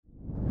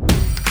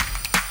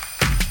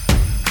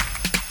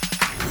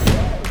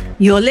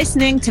You're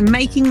listening to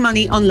Making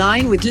Money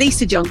Online with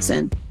Lisa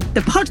Johnson,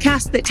 the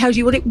podcast that tells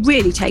you what it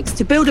really takes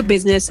to build a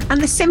business and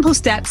the simple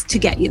steps to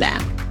get you there.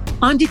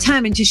 I'm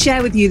determined to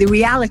share with you the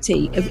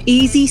reality of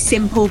easy,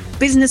 simple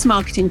business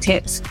marketing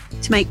tips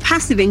to make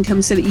passive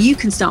income so that you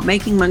can start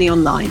making money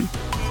online.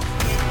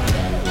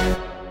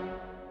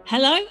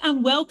 Hello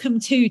and welcome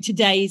to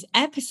today's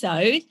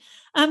episode.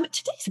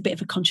 Today's a bit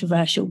of a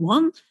controversial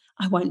one.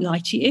 I won't lie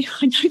to you.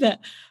 I know that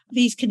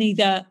these can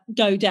either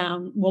go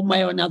down one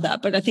way or another,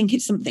 but I think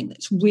it's something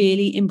that's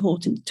really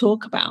important to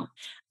talk about.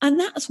 And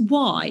that's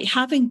why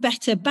having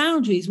better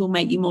boundaries will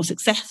make you more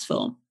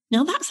successful.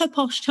 Now, that's a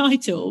posh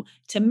title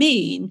to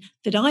mean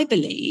that I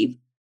believe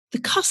the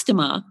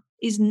customer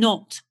is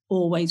not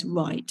always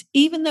right,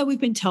 even though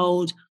we've been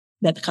told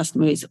that the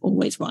customer is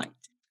always right.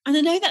 And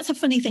I know that's a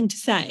funny thing to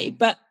say,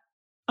 but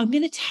I'm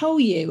going to tell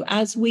you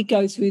as we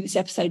go through this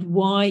episode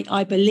why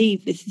I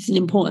believe this is an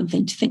important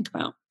thing to think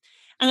about.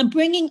 And I'm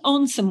bringing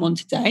on someone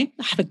today.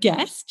 I have a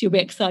guest, you'll be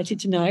excited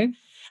to know,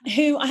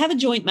 who I have a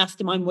joint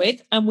mastermind with,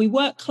 and we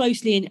work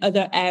closely in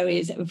other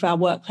areas of our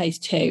workplace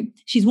too.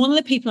 She's one of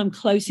the people I'm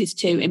closest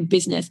to in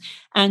business,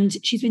 and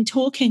she's been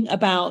talking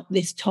about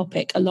this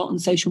topic a lot on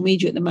social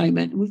media at the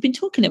moment, and we've been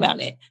talking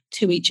about it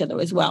to each other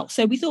as well.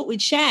 So we thought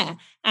we'd share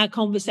our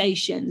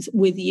conversations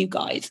with you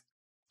guys,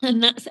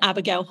 and that's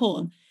Abigail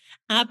Horn.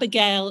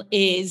 Abigail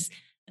is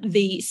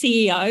the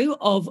CEO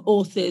of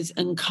Authors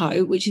 &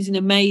 Co., which is an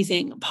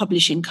amazing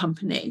publishing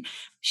company.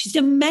 She's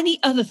done many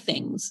other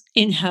things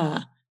in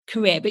her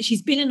career, but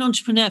she's been an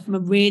entrepreneur from a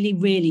really,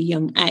 really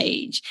young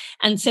age.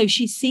 And so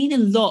she's seen a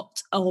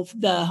lot of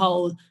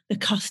the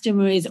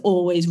customer is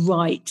always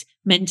right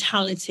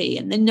mentality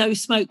and the no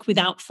smoke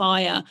without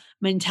fire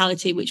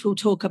mentality, which we'll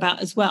talk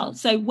about as well.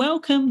 So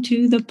welcome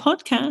to the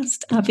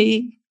podcast,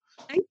 Abby.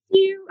 Thank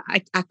you.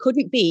 I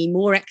couldn't be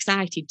more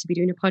excited to be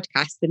doing a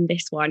podcast than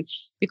this one,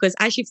 because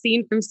as you've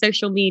seen from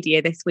social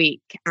media this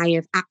week, I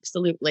have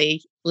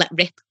absolutely let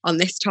rip on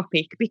this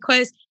topic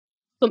because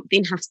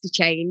something has to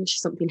change.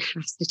 Something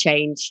has to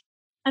change.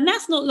 And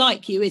that's not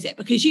like you, is it?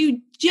 Because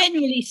you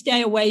genuinely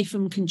stay away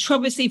from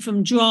controversy,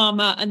 from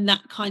drama and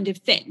that kind of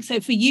thing. So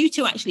for you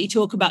to actually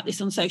talk about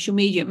this on social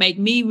media made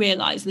me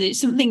realise that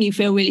it's something you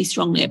feel really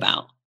strongly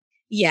about.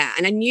 Yeah,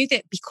 and I knew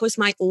that because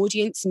my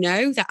audience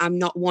know that I'm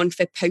not one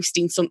for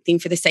posting something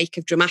for the sake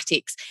of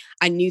dramatics,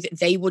 I knew that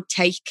they would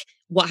take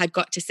what I'd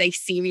got to say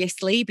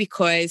seriously,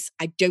 because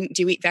I don't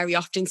do it very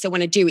often. So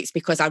when I do, it's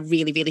because I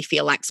really, really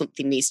feel like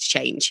something needs to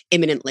change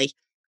imminently.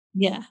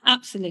 Yeah,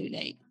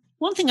 absolutely.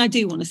 One thing I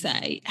do want to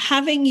say,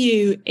 having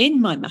you in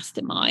my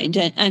mastermind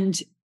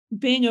and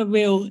being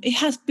it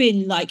has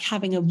been like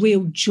having a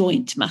real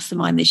joint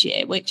mastermind this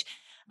year, which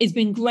has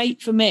been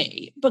great for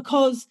me,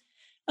 because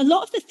a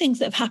lot of the things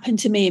that have happened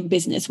to me in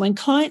business, when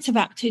clients have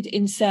acted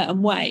in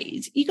certain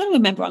ways, you got to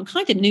remember, I'm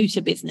kind of new to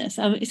business.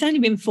 It's only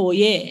been 4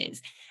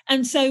 years.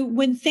 And so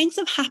when things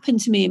have happened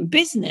to me in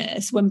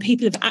business, when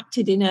people have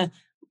acted in a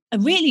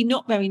really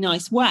not very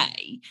nice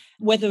way,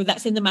 whether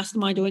that's in the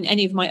mastermind or in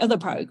any of my other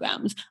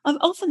programs, I've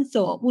often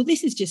thought, well,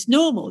 this is just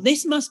normal.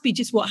 This must be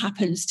just what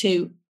happens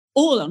to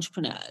all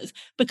entrepreneurs,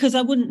 because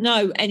I wouldn't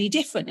know any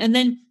different. And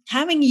then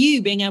having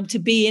you being able to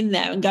be in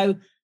there and go,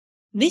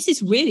 this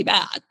is really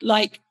bad.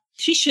 Like,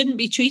 she shouldn't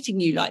be treating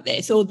you like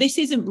this, or this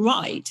isn't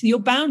right. Your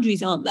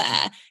boundaries aren't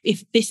there.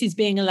 If this is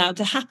being allowed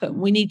to happen,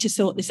 we need to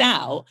sort this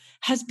out,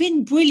 has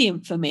been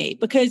brilliant for me,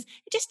 because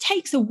it just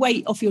takes a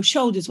weight off your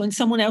shoulders when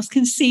someone else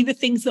can see the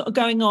things that are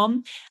going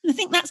on. And I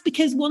think that's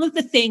because one of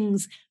the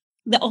things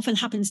that often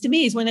happens to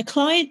me is when a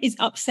client is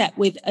upset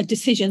with a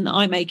decision that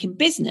I make in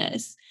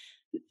business,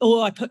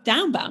 or I put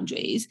down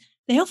boundaries,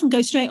 they often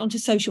go straight onto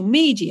social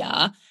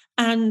media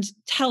and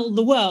tell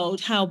the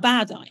world how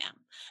bad I am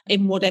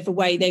in whatever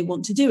way they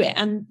want to do it.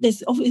 And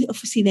there's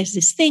obviously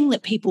this thing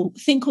that people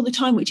think all the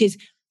time, which is,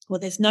 well,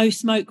 there's no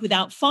smoke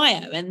without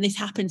fire. And this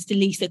happens to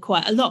Lisa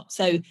quite a lot.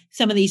 So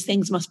some of these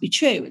things must be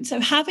true. And so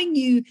having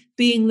you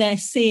being there,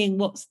 seeing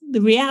what's the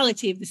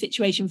reality of the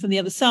situation from the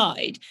other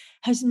side,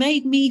 has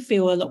made me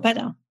feel a lot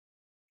better.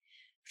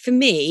 For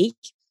me,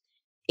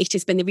 it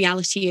has been the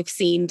reality of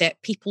seeing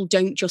that people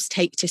don't just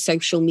take to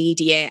social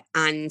media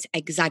and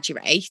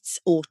exaggerate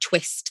or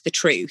twist the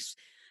truth.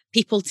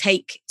 People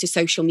take to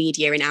social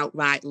media and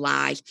outright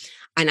lie.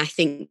 And I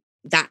think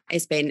that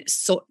has been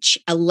such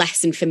a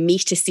lesson for me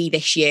to see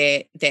this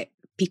year, that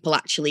people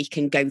actually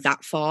can go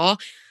that far.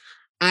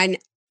 And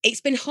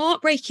it's been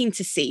heartbreaking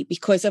to see,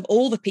 because of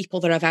all the people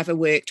that I've ever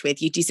worked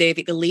with, you deserve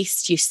it the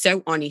least. You're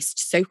so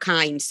honest, so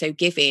kind, so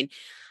giving.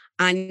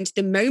 And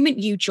the moment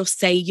you just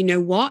say, you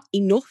know what,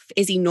 enough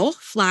is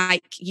enough,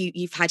 like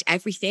you've had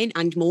everything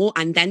and more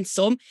and then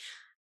some,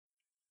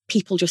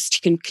 people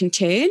just can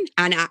turn.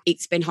 And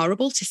it's been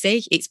horrible to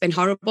see. It's been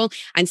horrible.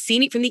 And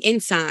seeing it from the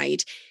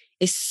inside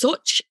is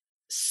such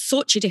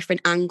a different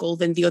angle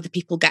than the other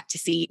people get to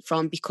see it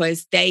from,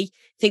 because they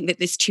think that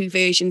there's two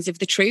versions of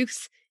the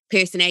truth,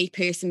 person A,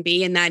 person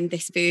B, and then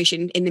this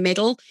version in the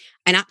middle.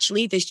 And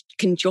actually there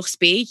can just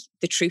be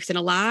the truth and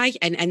a lie.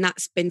 And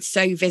that's been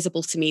so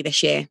visible to me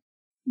this year.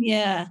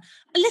 Yeah.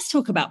 Let's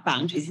talk about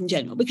boundaries in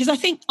general, because I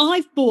think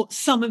I've bought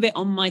some of it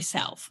on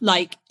myself.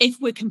 Like, if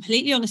we're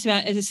completely honest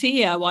about it, as a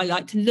CEO, I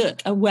like to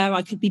look at where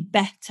I could be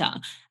better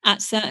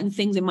at certain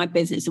things in my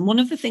business. And one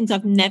of the things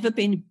I've never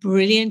been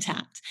brilliant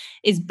at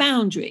is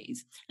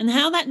boundaries. And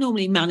how that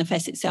normally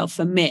manifests itself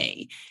for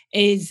me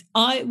is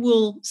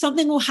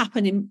something will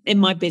happen in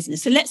my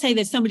business. So let's say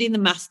there's somebody in the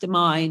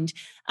mastermind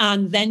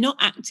and they're not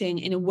acting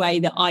in a way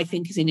that I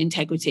think is in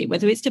integrity,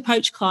 whether it's to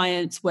poach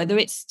clients, whether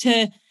it's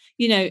to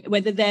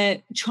whether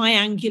they're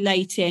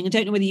triangulating. I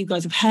don't know whether you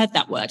guys have heard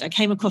that word. I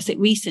came across it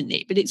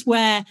recently, but it's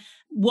where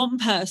one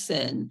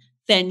person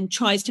then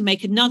tries to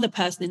make another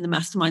person in the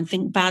mastermind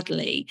think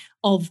badly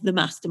of the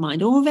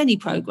mastermind or of any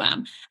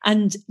program,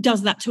 and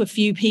does that to a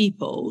few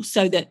people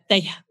so that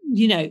they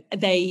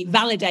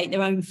validate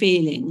their own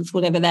feelings,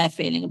 whatever they're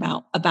feeling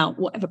about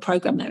whatever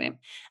program they're in.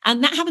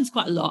 And that happens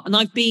quite a lot. And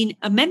I've been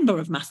a member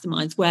of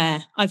masterminds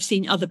where I've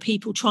seen other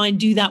people try and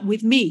do that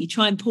with me,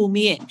 try and pull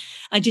me in.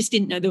 I just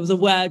didn't know there was a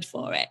word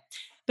for it.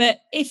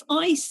 But if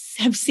I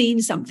have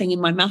seen something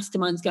in my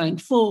masterminds going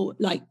forward,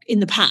 like in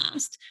the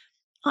past,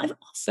 I've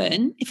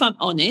often, if I'm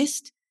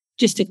honest,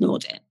 just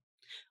ignored it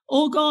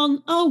or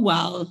gone, oh,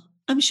 well,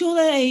 I'm sure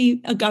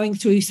they are going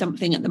through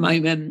something at the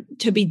moment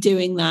to be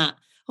doing that.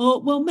 Or,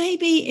 well,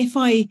 maybe if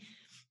I,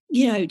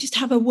 just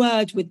have a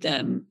word with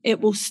them, it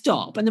will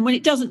stop. And then when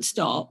it doesn't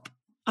stop,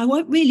 I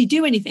won't really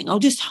do anything. I'll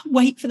just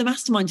wait for the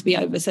mastermind to be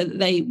over so that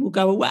they will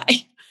go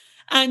away.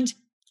 And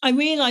I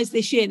realized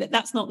this year that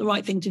that's not the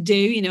right thing to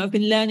do. I've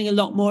been learning a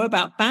lot more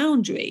about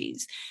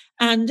boundaries.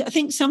 And I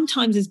think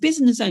sometimes as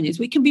business owners,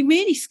 we can be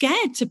really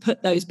scared to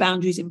put those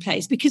boundaries in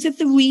place because of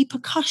the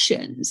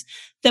repercussions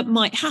that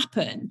might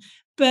happen.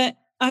 But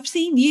I've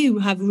seen you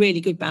have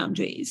really good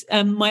boundaries.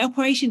 My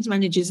operations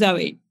manager,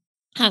 Zoe,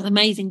 has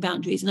amazing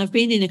boundaries. And I've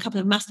been in a couple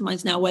of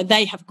masterminds now where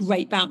they have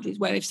great boundaries,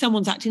 where if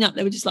someone's acting up,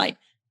 they were just like,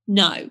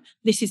 no,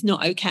 this is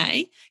not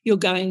okay. You're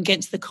going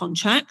against the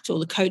contract or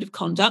the code of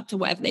conduct or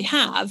whatever they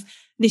have.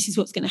 This is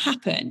what's going to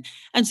happen.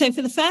 And so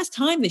for the first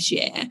time this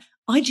year,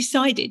 I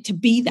decided to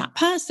be that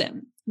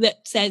person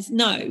that says,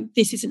 no,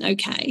 this isn't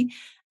okay.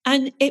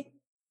 And it,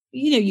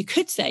 you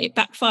could say it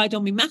backfired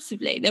on me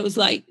massively. There was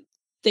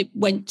they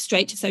went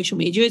straight to social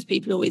media, as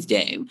people always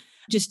do,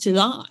 just to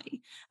lie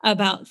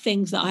about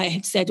things that I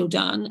had said or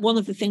done. One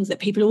of the things that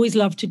people always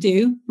love to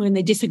do when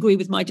they disagree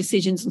with my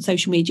decisions on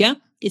social media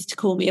is to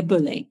call me a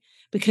bully.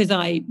 Because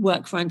I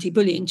work for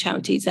anti-bullying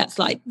charities, that's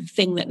like the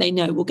thing that they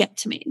know will get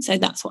to me. And so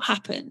that's what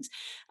happens.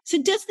 So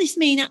does this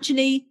mean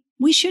actually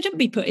we shouldn't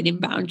be putting in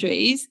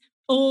boundaries?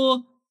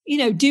 Or,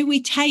 do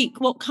we take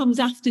what comes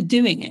after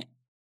doing it?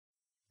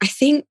 I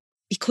think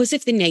because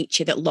of the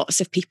nature that lots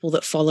of people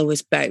that follow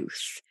us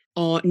both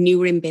are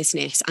newer in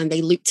business and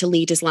they look to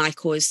leaders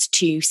like us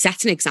to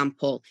set an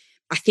example,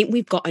 I think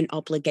we've got an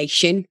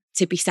obligation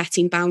to be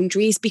setting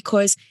boundaries,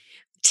 because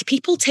to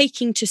people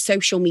taking to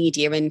social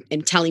media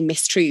and telling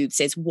mistruths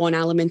is one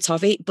element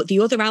of it. But the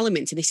other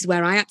element, and this is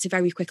where I had to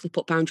very quickly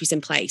put boundaries in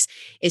place,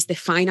 is the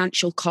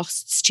financial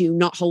costs to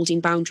not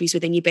holding boundaries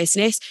within your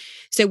business.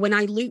 So when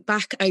I look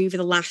back over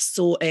the last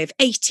sort of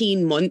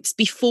 18 months,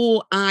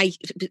 before I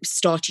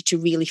started to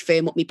really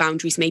firm up my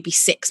boundaries, maybe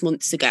 6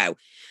 months ago,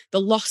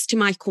 the loss to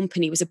my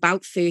company was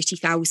about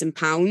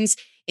 £30,000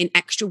 in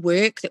extra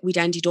work that we'd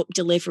ended up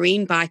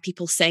delivering by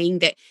people saying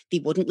that they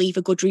wouldn't leave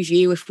a good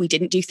review if we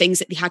didn't do things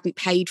that they hadn't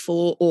paid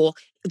for, or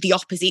the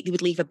opposite, they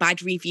would leave a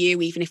bad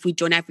review even if we'd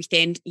done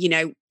everything,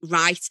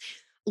 right.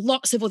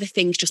 Lots of other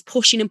things, just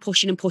pushing and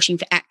pushing and pushing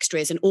for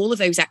extras. And all of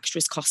those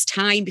extras cost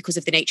time because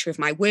of the nature of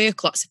my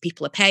work. Lots of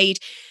people are paid.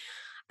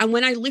 And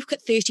when I look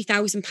at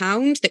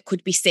 £30,000 that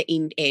could be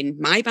sitting in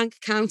my bank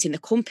account, in the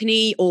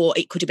company, or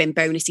it could have been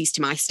bonuses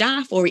to my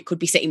staff, or it could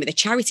be sitting with a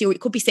charity, or it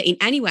could be sitting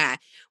anywhere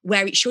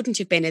where it shouldn't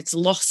have been, it's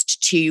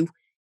lost to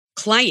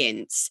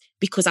clients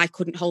because I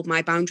couldn't hold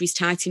my boundaries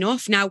tight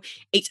enough. Now,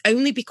 it's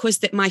only because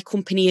that my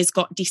company has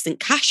got decent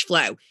cash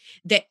flow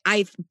that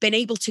I've been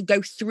able to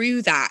go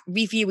through that,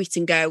 review it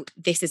and go,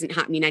 this isn't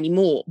happening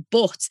anymore.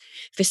 But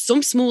for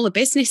some smaller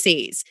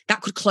businesses,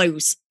 that could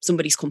close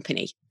somebody's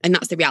company. And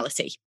that's the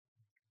reality.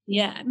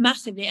 Yeah,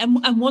 massively.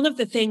 And one of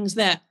the things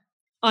that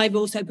I've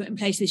also put in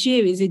place this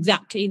year is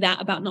exactly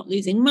that, about not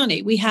losing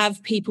money. We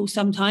have people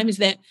sometimes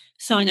that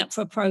sign up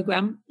for a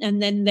program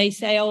and then they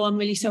say, oh, I'm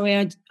really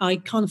sorry, I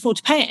can't afford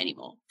to pay it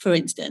anymore, for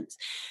instance.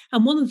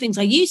 And one of the things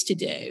I used to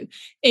do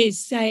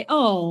is say,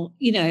 oh,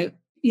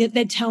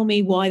 they'd tell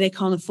me why they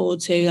can't afford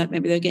to, like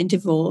maybe they're getting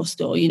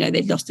divorced or,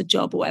 they've lost a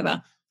job or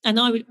whatever. And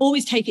I would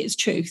always take it as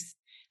truth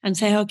and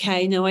say,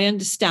 okay, no, I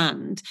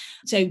understand.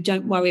 So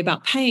don't worry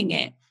about paying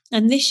it.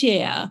 And this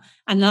year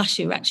and last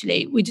year,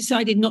 actually, we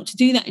decided not to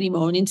do that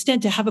anymore and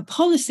instead to have a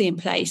policy in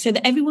place so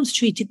that everyone's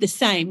treated the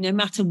same, no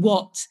matter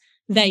what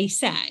they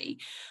say.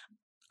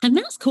 And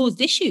that's caused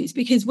issues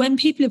because when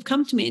people have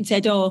come to me and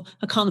said, oh,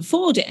 I can't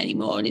afford it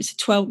anymore, and it's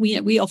 12,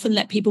 we often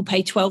let people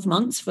pay 12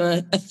 months for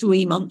a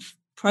 3-month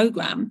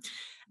program,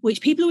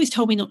 which people always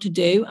told me not to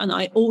do. And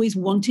I always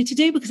wanted to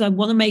do because I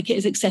want to make it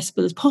as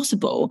accessible as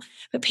possible.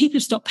 But people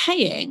have stopped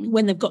paying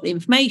when they've got the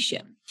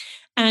information.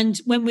 And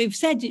when we've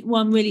said,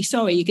 well, I'm really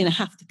sorry, you're going to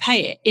have to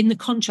pay it. In the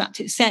contract,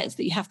 it says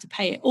that you have to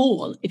pay it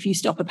all if you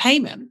stop a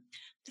payment.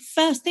 The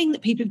first thing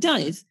that people have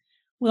done is,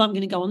 well, I'm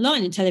going to go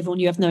online and tell everyone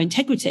you have no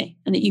integrity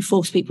and that you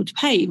force people to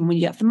pay even when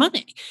you have the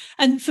money.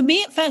 And for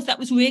me at first, that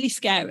was really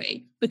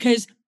scary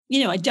because,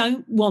 I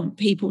don't want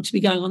people to be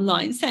going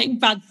online saying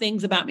bad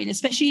things about me, and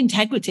especially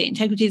integrity.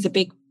 Integrity is a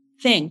big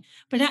thing.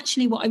 But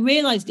actually what I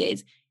realized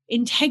is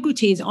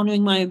integrity is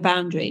honoring my own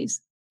boundaries.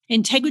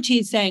 Integrity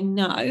is saying,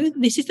 no,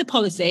 this is the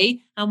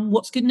policy, and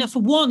what's good enough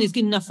for one is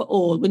good enough for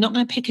all. We're not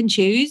going to pick and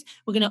choose.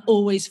 We're going to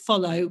always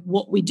follow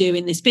what we do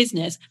in this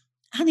business.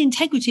 And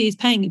integrity is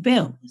paying your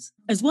bills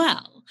as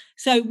well.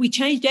 So we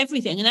changed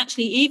everything. And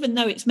actually, even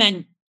though it's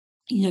meant,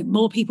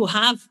 more people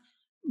have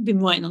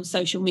been writing on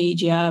social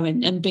media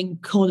and been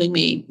calling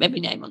me every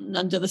name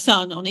under the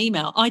sun on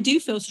email, I do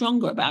feel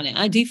stronger about it.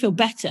 I do feel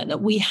better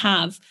that we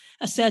have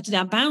asserted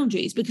our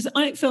boundaries, because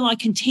I don't feel I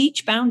can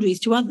teach boundaries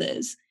to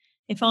others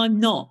if I'm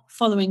not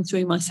following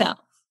through myself.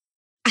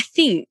 I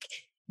think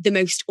the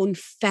most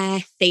unfair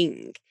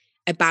thing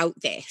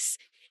about this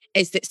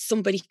is that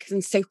somebody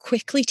can so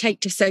quickly take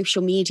to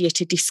social media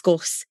to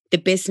discuss the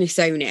business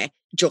owner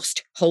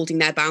just holding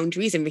their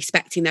boundaries and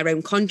respecting their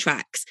own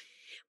contracts.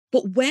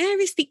 But where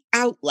is the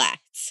outlet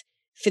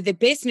for the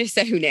business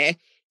owner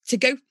to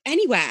go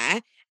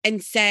anywhere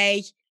and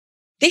say,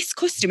 this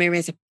customer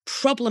is a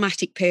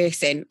problematic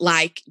person,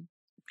 like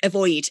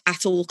avoid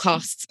at all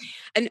costs?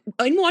 And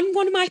in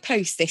one of my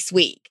posts this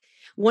week,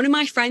 one of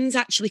my friends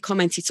actually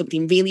commented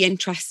something really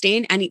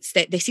interesting, and it's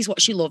that this is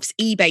what she loves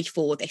eBay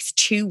for, this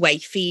two-way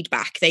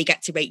feedback. They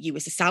get to rate you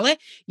as a seller,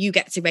 you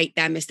get to rate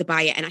them as the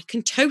buyer. And I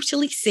can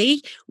totally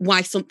see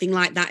why something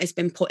like that has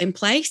been put in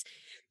place,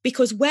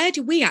 because where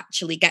do we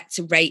actually get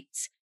to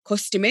rate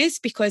customers?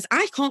 Because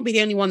I can't be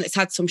the only one that's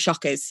had some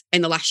shockers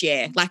in the last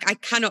year. Like, I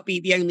cannot be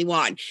the only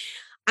one.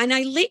 And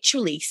I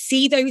literally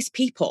see those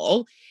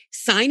people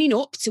signing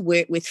up to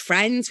work with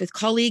friends, with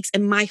colleagues,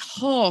 and my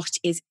heart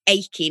is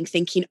aching,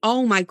 thinking,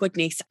 oh my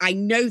goodness, I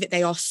know that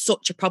they are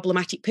such a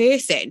problematic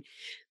person.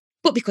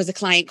 But because of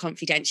client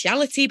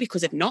confidentiality,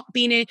 because of not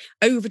being an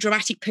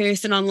overdramatic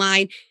person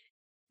online,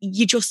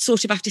 you just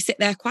sort of have to sit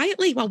there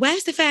quietly. Well,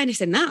 where's the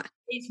fairness in that?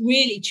 It's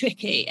really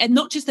tricky. And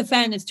not just the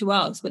fairness to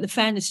us, but the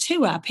fairness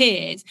to our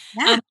peers.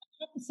 Yeah.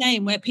 The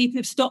same where people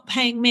have stopped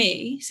paying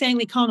me, saying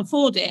they can't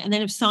afford it, and then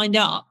have signed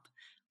up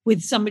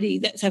with somebody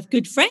that's a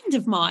good friend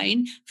of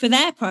mine for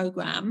their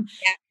program.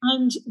 Yeah.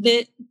 And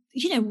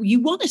you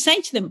want to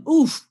say to them,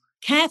 oof,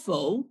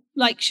 careful,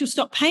 like she'll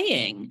stop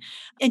paying.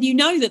 And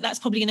that that's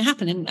probably going to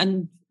happen.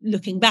 And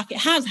looking back, it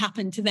has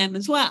happened to them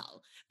as well.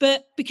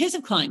 But because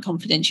of client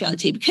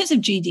confidentiality, because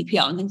of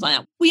GDPR and things like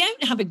that, we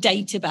don't have a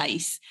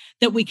database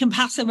that we can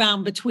pass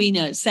around between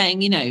us saying,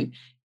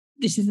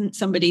 this isn't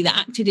somebody that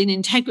acted in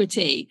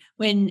integrity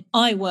when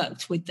I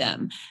worked with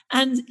them.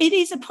 And it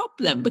is a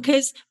problem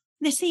because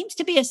there seems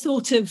to be a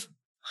sort of,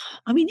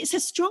 it's a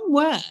strong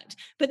word,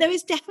 but there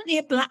is definitely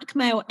a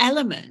blackmail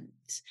element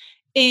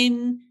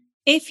in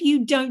if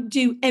you don't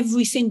do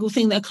every single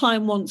thing that a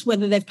client wants,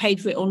 whether they've paid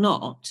for it or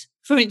not.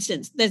 For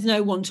instance, there's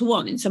no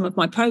one-to-one in some of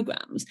my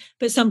programs,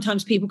 but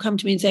sometimes people come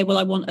to me and say, well,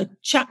 I want a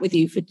chat with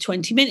you for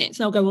 20 minutes.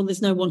 And I'll go, well,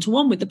 there's no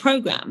one-to-one with the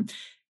program.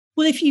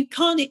 Well, if you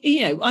can't,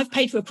 I've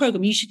paid for a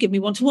program, you should give me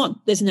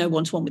one-to-one. There's no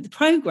one-to-one with the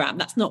program.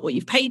 That's not what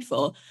you've paid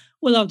for.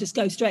 Well, I'll just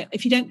go straight.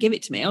 If you don't give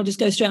it to me, I'll just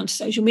go straight onto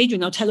social media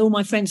and I'll tell all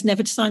my friends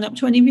never to sign up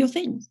to any of your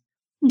things.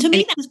 And to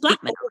me, that's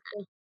blackmail.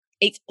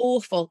 It's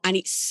awful, and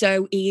it's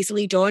so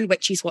easily done,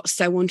 which is what's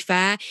so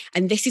unfair.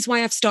 And this is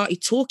why I've started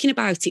talking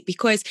about it,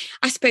 because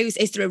I suppose,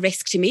 is there a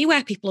risk to me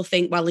where people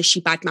think, well, is she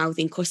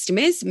bad-mouthing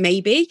customers?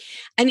 Maybe.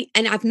 And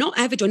I've not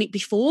ever done it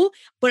before,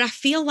 but I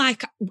feel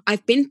like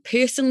I've been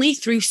personally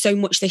through so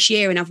much this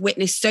year, and I've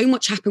witnessed so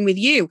much happen with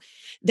you,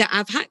 that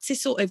I've had to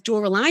sort of draw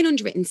a line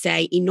under it and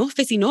say, enough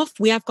is enough.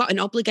 We have got an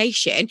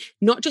obligation,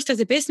 not just as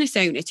a business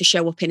owner to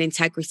show up in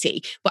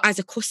integrity, but as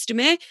a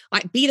customer,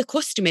 like be the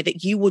customer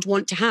that you would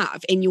want to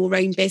have in your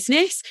own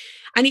business.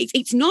 And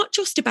it's not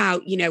just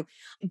about,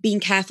 being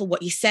careful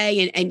what you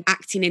say and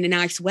acting in a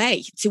nice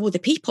way to other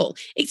people.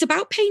 It's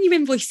about paying your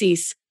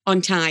invoices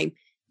on time.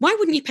 Why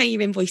wouldn't you pay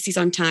your invoices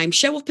on time?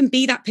 Show up and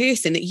be that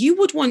person that you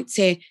would want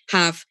to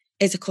have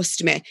as a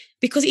customer,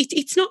 because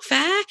it's not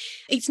fair.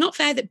 It's not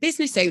fair that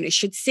business owners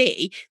should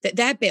see that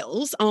their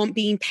bills aren't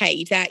being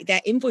paid,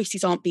 their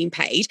invoices aren't being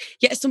paid,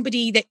 yet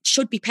somebody that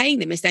should be paying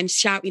them is then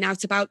shouting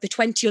out about the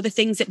 20 other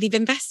things that they've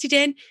invested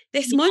in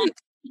this month.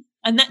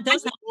 And that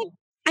does happen.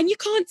 And you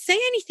can't say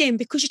anything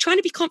because you're trying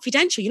to be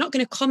confidential. You're not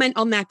going to comment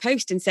on their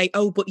post and say,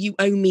 oh, but you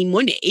owe me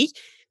money,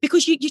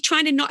 because you're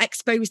trying to not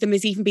expose them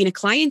as even being a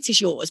client as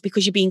yours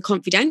because you're being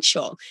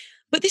confidential.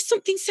 But there's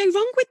something so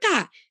wrong with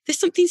that. There's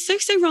something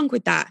so wrong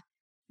with that.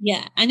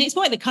 Yeah. And it's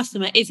why the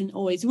customer isn't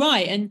always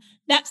right. And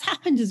that's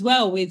happened as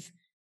well with,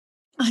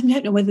 I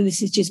don't know whether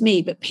this is just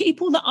me, but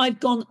people that I've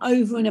gone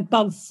over and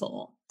above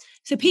for.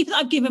 So people that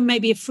I've given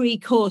maybe a free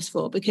course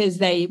for because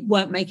they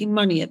weren't making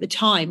money at the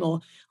time, or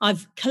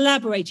I've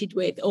collaborated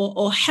with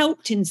or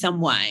helped in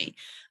some way.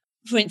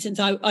 For instance,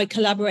 I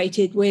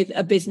collaborated with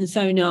a business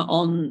owner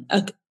on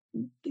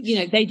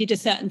they did a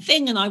certain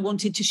thing and I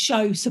wanted to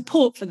show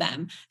support for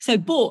them. So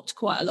bought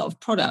quite a lot of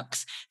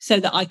products so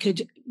that I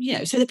could,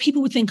 so that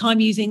people would think I'm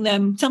using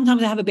them.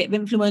 Sometimes I have a bit of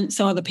influence,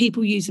 so other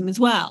people use them as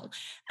well.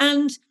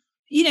 And,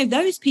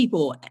 those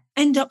people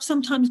end up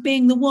sometimes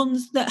being the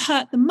ones that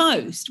hurt the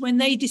most when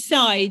they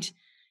decide,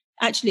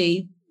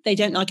 actually, they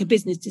don't like a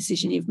business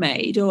decision you've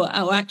made, or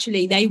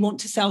actually they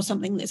want to sell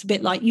something that's a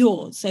bit like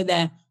yours. So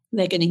they're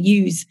going to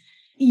use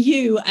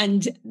you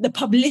and the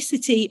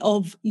publicity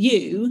of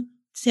you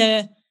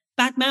to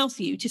badmouth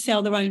you to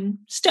sell their own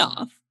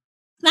stuff.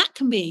 That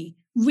can be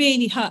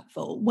really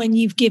hurtful when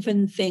you've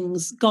given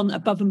things, gone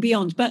above and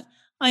beyond. But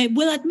I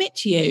will admit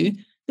to you,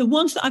 the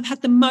ones that I've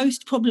had the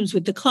most problems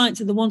with, the clients,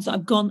 are the ones that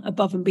I've gone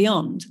above and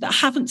beyond, that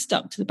haven't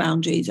stuck to the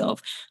boundaries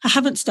of, I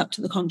haven't stuck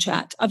to the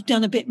contract. I've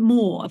done a bit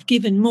more, I've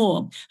given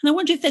more. And I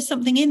wonder if there's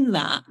something in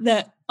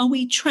that are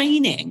we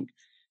training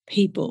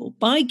people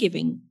by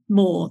giving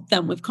more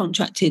than we've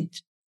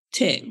contracted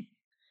to?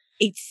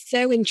 It's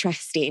so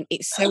interesting.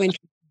 It's so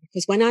interesting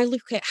because when I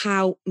look at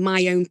how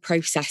my own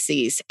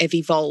processes have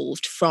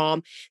evolved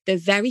from the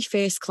very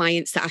first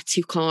clients that I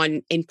took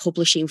on in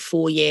publishing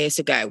 4 years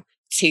ago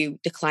to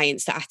the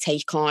clients that I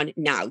take on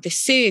now, the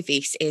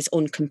service is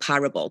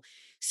uncomparable.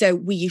 So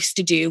we used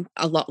to do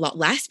a lot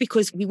less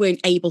because we weren't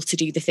able to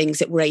do the things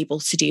that we're able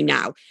to do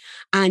now.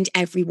 And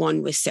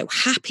everyone was so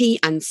happy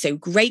and so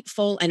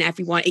grateful, and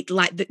everyone,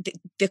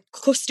 the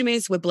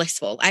customers were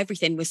blissful.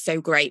 Everything was so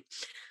great.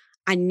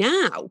 And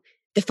now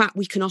the fact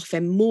we can offer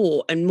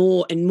more and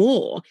more and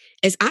more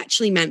has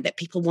actually meant that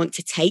people want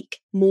to take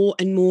more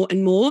and more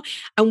and more.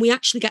 And we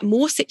actually get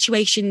more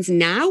situations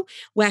now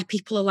where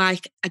people are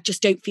like, I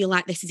just don't feel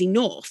like this is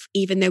enough,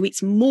 even though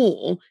it's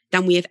more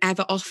than we have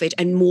ever offered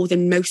and more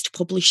than most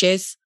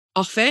publishers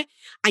offer.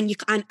 And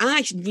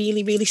I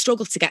really, really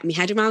struggled to get my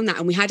head around that.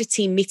 And we had a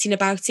team meeting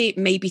about it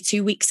maybe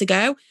 2 weeks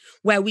ago,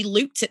 where we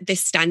looked at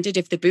this standard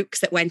of the books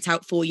that went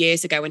out 4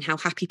 years ago and how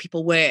happy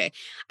people were,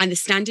 and the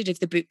standard of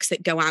the books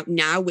that go out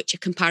now, which are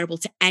comparable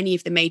to any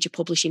of the major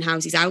publishing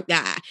houses out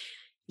there.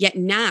 Yet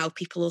now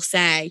people will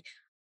say,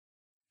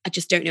 I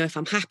just don't know if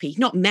I'm happy.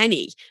 Not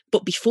many,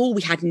 but before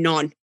we had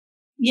none.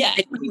 Yeah,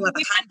 we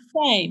had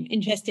the same,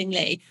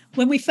 interestingly.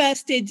 When we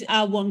first did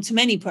our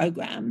one-to-many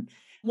program,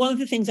 one of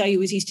the things I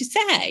always used to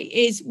say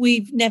is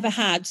we've never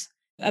had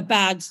a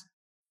bad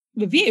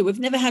review. We've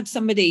never had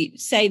somebody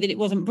say that it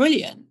wasn't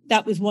brilliant.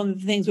 That was one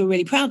of the things we're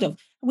really proud of.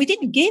 And we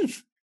didn't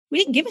give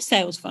a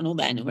sales funnel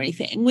then or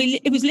anything.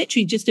 It was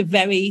literally just a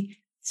very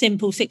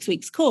simple 6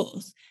 weeks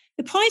course.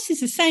 The price is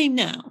the same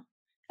now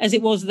as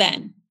it was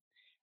then.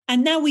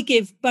 And now we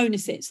give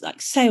bonuses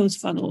like sales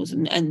funnels,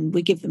 and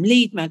we give them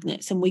lead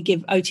magnets, and we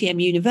give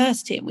OTM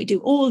University, and we do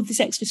all of this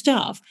extra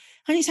stuff.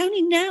 And it's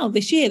only now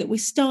this year that we're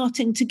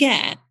starting to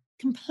get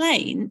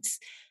complaints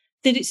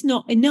that it's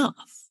not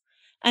enough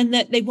and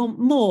that they want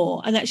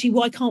more. And actually,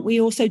 why can't we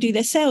also do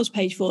their sales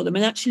page for them?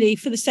 And actually,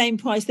 for the same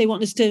price, they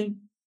want us to,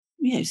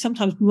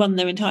 sometimes run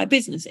their entire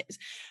businesses.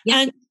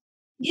 Yeah. And,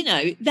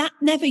 that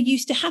never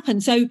used to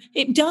happen. So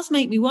it does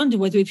make me wonder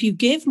whether if you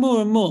give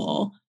more and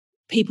more,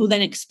 people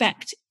then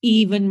expect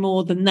even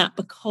more than that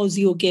because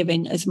you're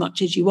giving as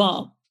much as you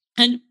are.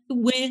 And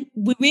we're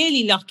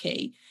really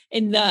lucky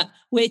in that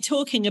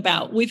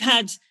we've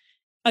had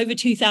over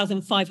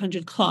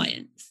 2,500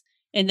 clients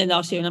in the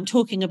last year. And I'm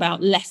talking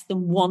about less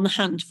than one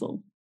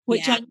handful,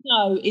 which I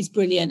know is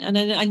brilliant. And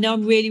I know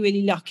I'm really,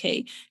 really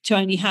lucky to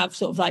only have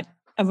sort of like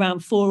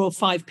around 4 or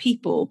 5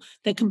 people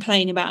that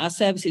complain about our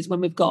services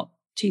when we've got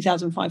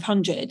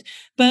 2,500.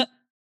 But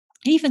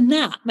even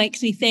that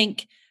makes me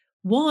think,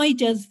 why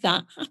does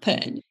that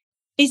happen?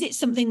 Is it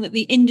something that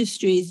the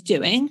industry is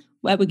doing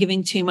where we're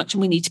giving too much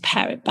and we need to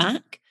pare it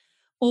back?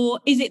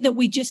 Or is it that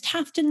we just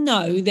have to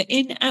know that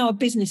in our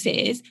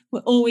businesses,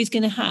 we're always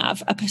going to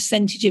have a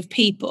percentage of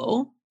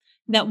people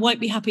that won't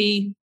be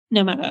happy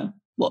no matter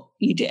what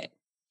you do?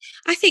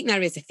 I think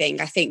there is a thing.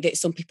 I think that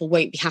some people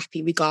won't be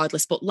happy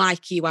regardless. But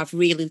like you, I've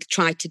really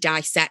tried to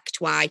dissect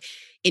why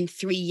in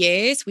 3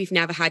 years, we've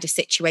never had a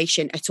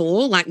situation at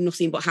all, like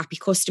nothing but happy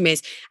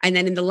customers. And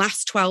then in the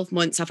last 12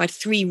 months, I've had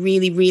 3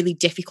 really, really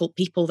difficult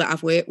people that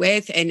I've worked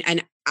with.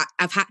 And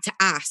I've had to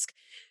ask,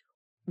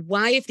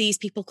 why have these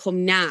people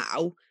come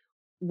now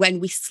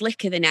when we're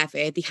slicker than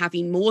ever, they're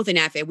having more than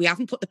ever? We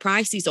haven't put the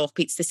prices up.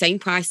 It's the same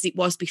price as it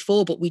was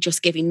before, but we're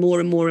just giving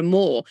more and more and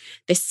more.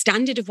 The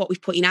standard of what we're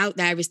putting out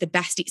there is the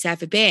best it's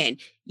ever been.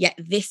 Yet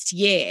this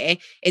year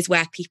is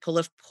where people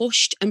have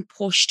pushed and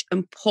pushed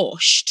and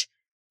pushed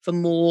for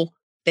more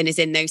than is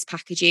in those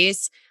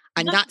packages.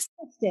 And that's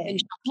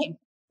shocking.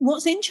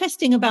 What's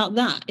interesting about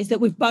that is that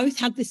we've both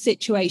had this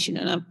situation,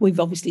 and we've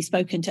obviously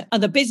spoken to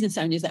other business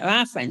owners that are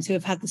our friends who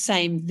have had the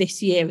same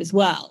this year as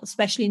well,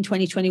 especially in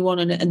 2021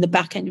 and the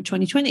back end of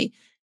 2020.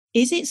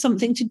 Is it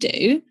something to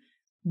do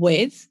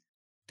with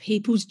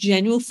people's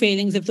general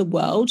feelings of the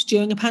world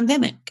during a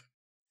pandemic?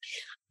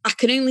 I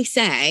can only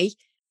say,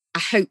 I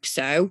hope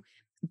so,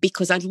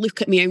 because I'd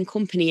look at my own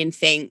company and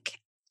think,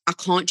 I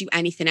can't do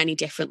anything any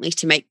differently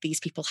to make these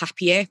people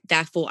happier.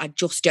 Therefore, I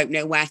just don't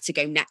know where to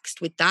go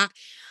next with that.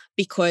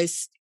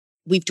 Because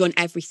we've done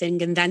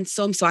everything and then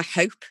some. So I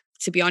hope,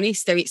 to be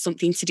honest, there it's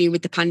something to do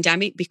with the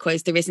pandemic,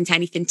 because there isn't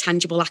anything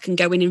tangible I can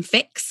go in and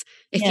fix,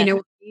 if you know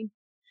what I mean.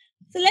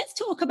 So let's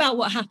talk about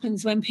what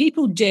happens when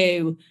people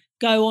do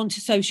go onto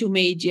social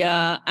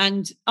media.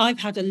 And I've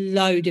had a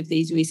load of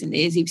these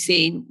recently, as you've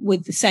seen,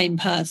 with the same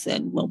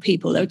person. Well,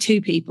 there are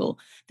two people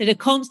that are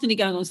constantly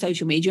going on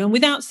social media, and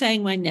without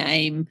saying my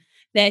name,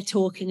 they're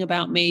talking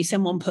about me.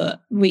 Someone put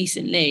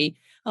recently,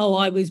 oh,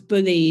 I was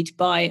bullied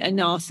by a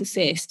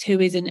narcissist who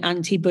is an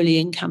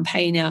anti-bullying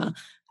campaigner.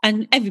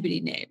 And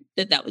everybody knew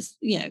that was,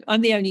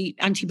 I'm the only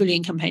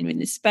anti-bullying campaigner in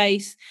this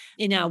space,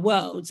 in our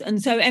worlds.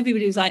 And so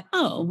everybody was like,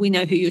 oh, we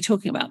know who you're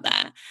talking about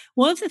there.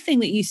 One of the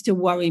things that used to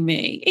worry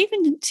me,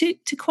 even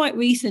to quite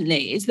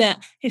recently, is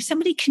that if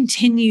somebody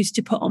continues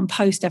to put on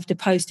post after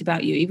post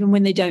about you, even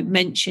when they don't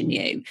mention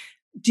you,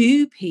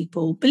 do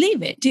people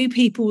believe it?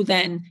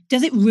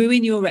 Does it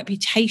ruin your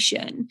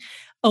reputation?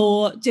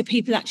 Or do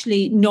people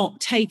actually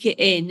not take it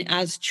in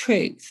as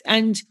truth?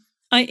 And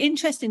I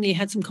interestingly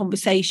had some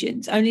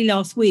conversations only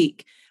last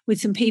week with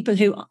some people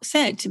who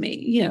said to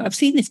me, I've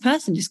seen this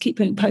person just keep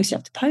putting post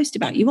after post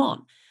about you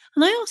on.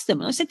 And I asked them,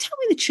 and I said, tell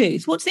me the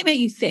truth. What does it make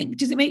you think?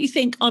 Does it make you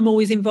think I'm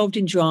always involved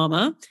in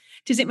drama?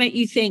 Does it make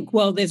you think,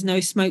 well, there's no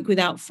smoke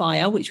without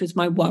fire, which was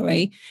my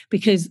worry,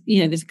 because,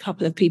 there's a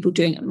couple of people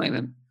doing it at the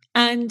moment.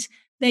 And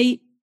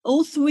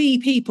all three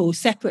people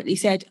separately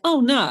said,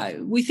 oh,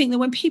 no, we think that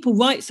when people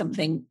write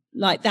something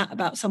like that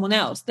about someone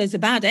else, there's a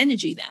bad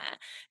energy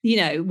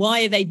there.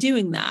 Why are they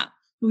doing that?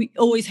 We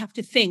always have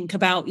to think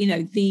about,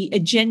 the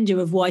agenda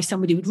of why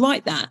somebody would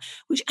write that,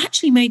 which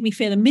actually made me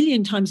feel a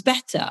million times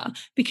better,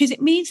 because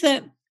it means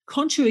that,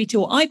 contrary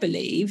to what I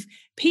believe,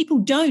 people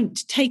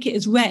don't take it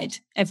as read,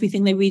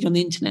 everything they read on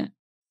the internet.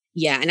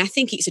 Yeah. And I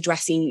think it's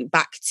addressing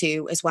back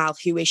to as well,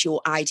 who is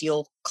your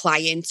ideal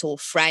client or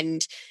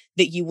friend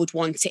that you would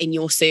want in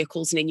your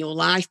circles and in your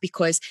life?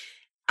 Because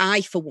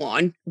I, for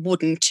one,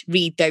 wouldn't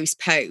read those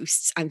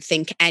posts and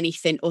think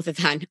anything other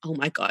than, oh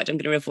my God, I'm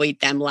going to avoid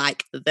them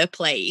like the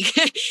plague.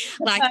 The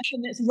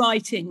person that's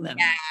writing them.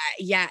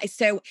 Yeah.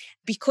 So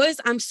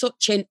because I'm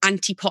such an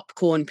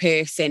anti-popcorn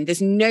person,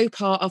 there's no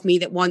part of me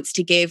that wants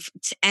to give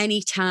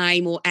any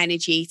time or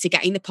energy to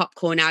getting the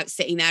popcorn out,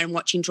 sitting there and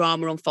watching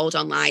drama unfold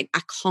online.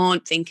 I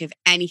can't think of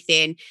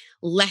anything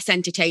less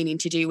entertaining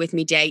to do with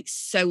my day.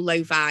 So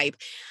low vibe.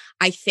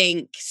 I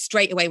think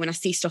straight away when I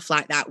see stuff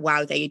like that,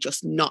 wow, they are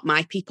just not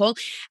my people.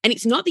 And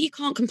it's not that you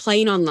can't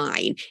complain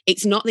online.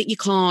 It's not that you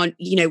can't,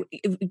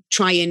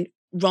 try and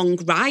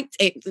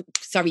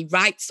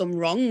right some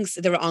wrongs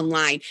that are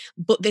online.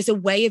 But there's a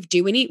way of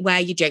doing it where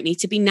you don't need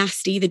to be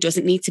nasty. There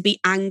doesn't need to be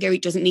anger.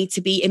 It doesn't need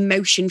to be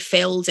emotion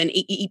filled. And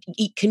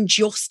it can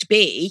just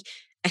be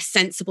a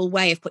sensible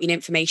way of putting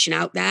information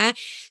out there.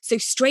 So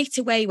straight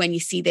away when you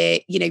see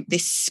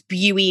this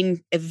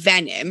spewing of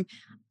venom,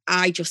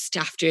 I just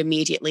have to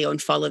immediately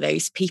unfollow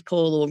those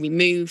people or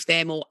remove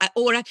them, or I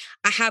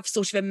have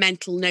sort of a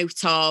mental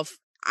note of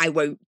I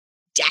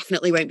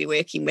definitely won't be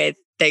working with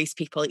those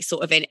people. It's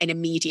sort of an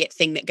immediate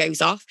thing that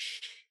goes off.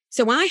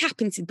 So I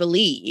happen to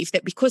believe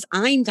that because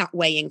I'm that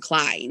way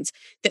inclined,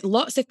 that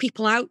lots of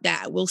people out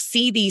there will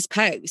see these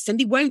posts and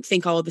they won't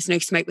think, oh, there's no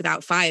smoke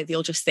without fire.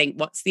 They'll just think,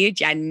 what's the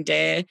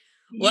agenda?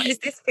 What is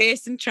this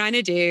person trying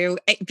to do?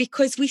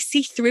 Because we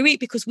see through it,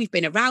 because we've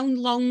been around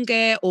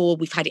longer or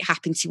we've had it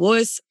happen to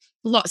us.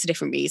 Lots of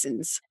different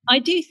reasons. I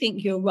do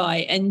think you're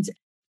right. And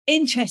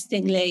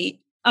interestingly,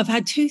 I've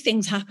had two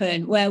things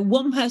happen where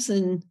one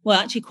person, well,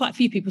 actually quite a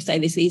few people say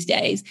this these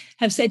days,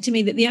 have said to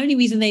me that the only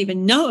reason they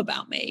even know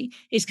about me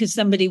is because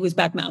somebody was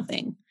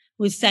bad-mouthing,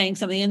 was saying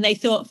something, and they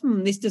thought,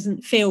 this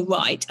doesn't feel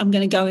right. I'm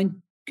going to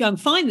go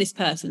and find this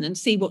person and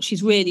see what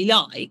she's really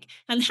like,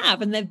 and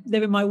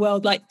they're in my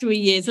world like 3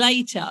 years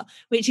later,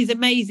 which is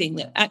amazing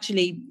that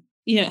actually,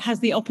 it has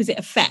the opposite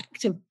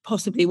effect of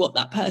possibly what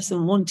that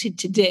person wanted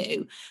to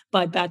do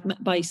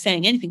by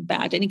saying anything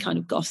bad, any kind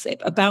of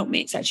gossip about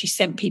me. It's actually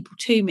sent people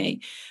to me.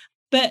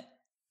 But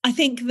I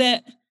think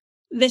that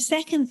the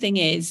second thing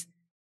is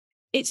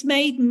it's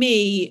made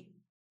me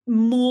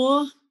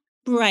more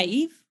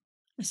brave,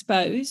 I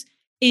suppose,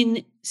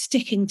 in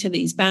sticking to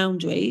these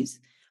boundaries.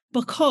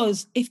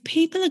 Because if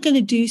people are going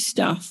to do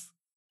stuff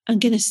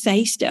and going to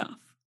say stuff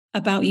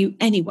about you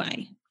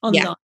anyway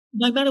online,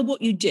 no matter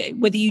what you do,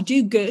 whether you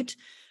do good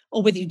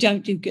or whether you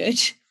don't do good,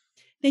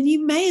 then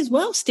you may as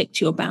well stick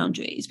to your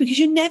boundaries, because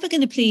you're never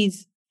going to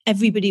please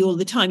everybody all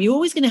the time. You're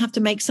always going to have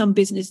to make some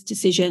business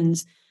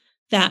decisions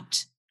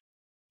that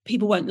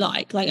people won't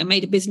like. Like I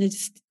made a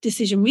business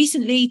decision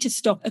recently to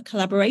stop a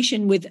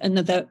collaboration with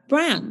another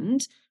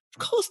brand.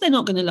 Of course, they're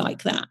not going to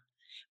like that.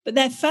 But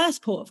their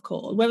first port of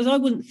call, whereas I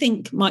wouldn't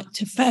think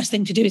the first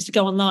thing to do is to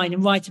go online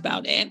and write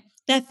about it,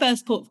 their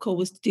first port of call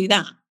was to do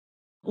that,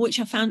 which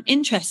I found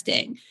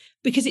interesting,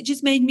 because it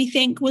just made me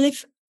think, well,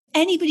 if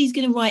anybody's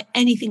going to write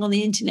anything on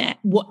the internet,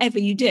 whatever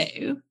you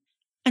do,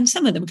 and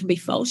some of them can be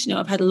false.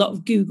 I've had a lot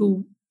of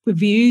Google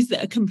reviews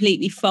that are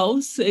completely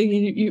false. So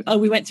we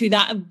went through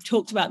that and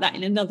talked about that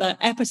in another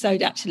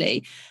episode,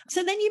 actually.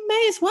 So then you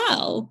may as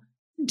well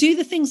do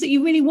the things that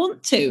you really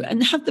want to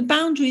and have the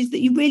boundaries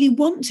that you really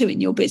want to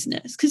in your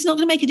business, because it's not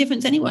going to make a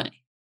difference anyway.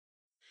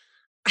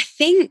 I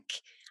think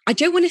I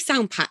don't want to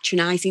sound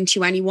patronizing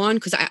to anyone,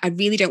 because I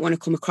really don't want to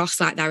come across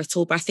like that at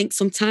all. But I think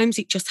sometimes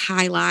it just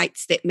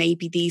highlights that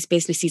maybe these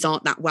businesses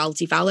aren't that well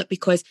developed,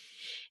 because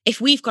if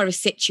we've got a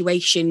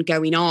situation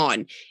going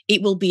on,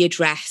 it will be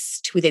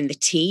addressed within the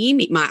team.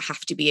 It might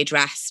have to be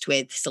addressed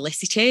with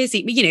solicitors.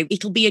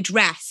 It'll be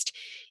addressed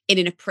in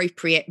an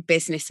appropriate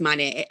business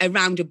manner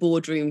around a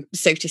boardroom,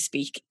 so to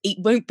speak. It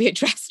won't be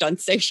addressed on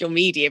social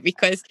media,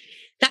 because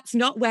that's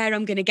not where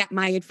I'm going to get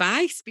my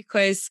advice,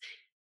 because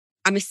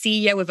I'm a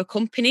CEO of a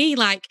company.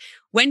 Like,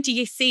 when do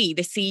you see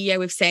the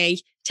CEO of, say,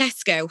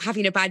 Tesco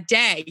having a bad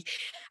day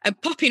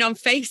and popping on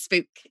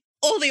Facebook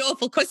all the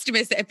awful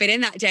customers that have been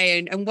in that day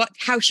and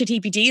how should he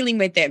be dealing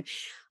with them?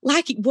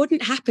 Like, it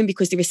wouldn't happen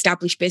because they're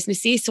established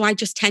businesses. So I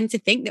just tend to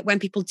think that when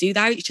people do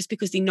that, it's just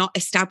because they're not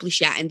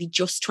established yet and they're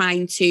just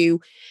trying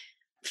to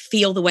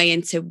feel the way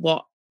into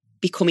what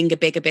becoming a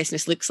bigger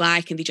business looks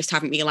like. And they just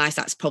haven't realised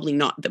that's probably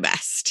not the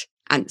best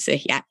answer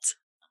yet.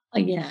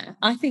 Yeah,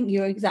 I think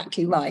you're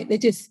exactly right.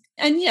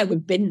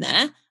 We've been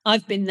there.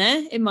 I've been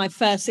there in my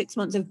first 6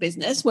 months of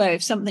business, where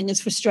if something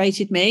has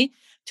frustrated me,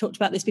 talked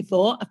about this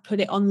before, I've put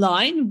it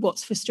online,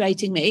 what's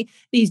frustrating me.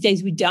 These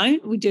days we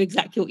don't. We do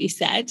exactly what you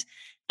said,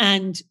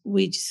 and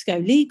we just go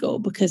legal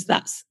because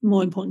that's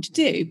more important to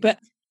do. But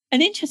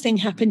an interesting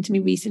happened to me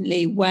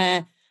recently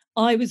where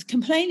I was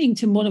complaining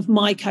to one of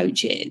my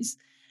coaches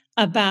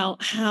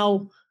about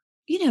how,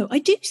 I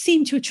do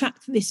seem to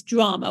attract this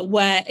drama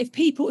where if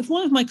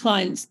one of my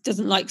clients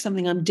doesn't like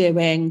something I'm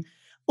doing,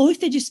 or if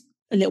they're just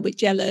a little bit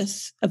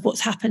jealous of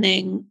what's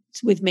happening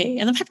with me,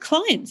 and I've had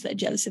clients that are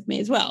jealous of me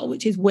as well,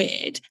 which is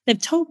weird.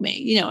 They've told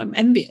me, I'm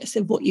envious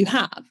of what you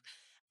have.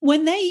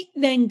 When they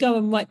then go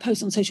and write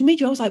posts on social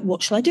media, I was like,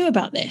 what shall I do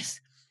about this?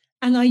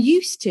 And I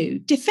used to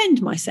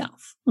defend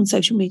myself on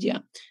social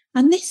media.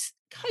 And this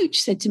coach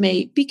said to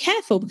me, be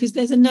careful, because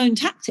there's a known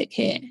tactic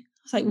here. I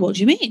was like, what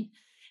do you mean?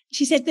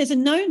 She said, there's a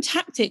known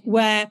tactic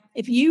where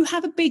if you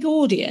have a big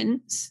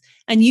audience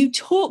and you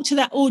talk to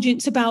that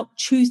audience about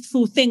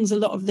truthful things a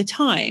lot of the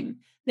time,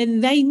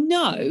 then they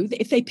know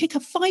that if they pick a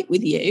fight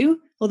with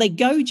you or they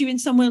goad you in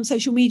somewhere on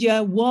social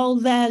media while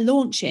they're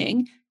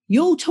launching,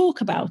 you'll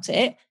talk about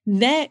it.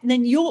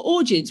 Then your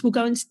audience will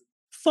go and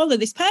follow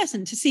this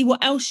person to see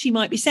what else she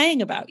might be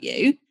saying about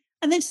you.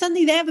 And then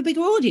suddenly they have a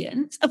bigger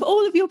audience of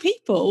all of your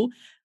people,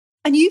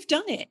 and you've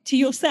done it to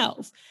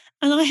yourself.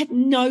 And I had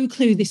no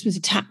clue this was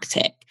a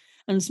tactic.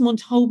 And someone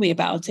told me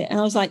about it. And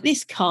I was like,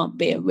 this can't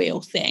be a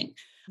real thing.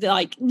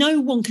 Like, no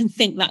one can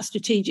think that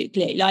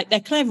strategically. Like, they're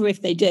clever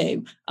if they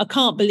do. I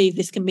can't believe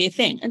this can be a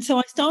thing. And so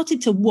I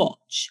started to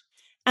watch.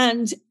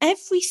 And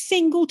every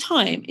single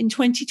time in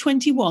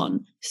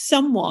 2021,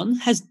 someone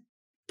has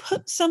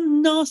put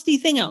some nasty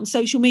thing out on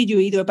social media,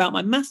 either about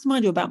my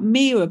mastermind or about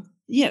me or,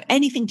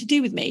 anything to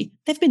do with me.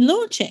 They've been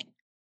launching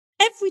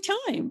every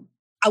time.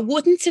 I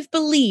wouldn't have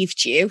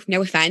believed you,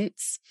 no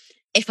offense,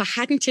 if I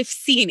hadn't have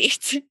seen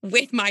it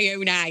with my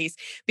own eyes.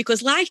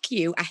 Because like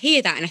you, I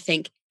hear that and I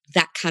think,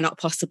 that cannot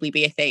possibly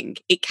be a thing.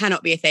 It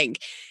cannot be a thing.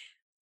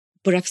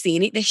 But I've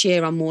seen it this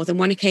year on more than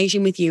one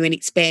occasion with you, and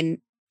it's been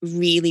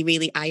really,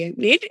 really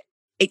eye-opening.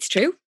 It's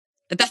true.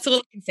 That's all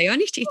I can say on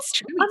it. It's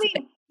true. I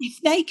mean, if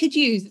they could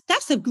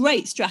that's a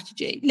great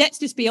strategy. Let's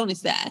just be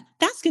honest there.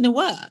 That's going to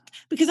work,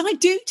 because I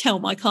do tell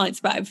my clients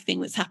about everything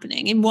that's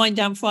happening in Wind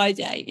Down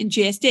Friday, in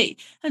GSD.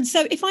 And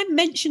so if I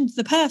mentioned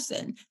the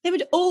person, they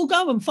would all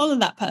go and follow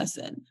that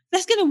person.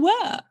 That's going to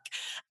work.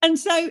 And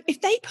so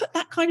if they put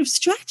that kind of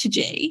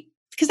strategy,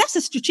 because that's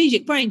a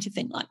strategic brain to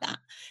think like that.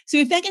 So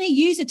if they're going to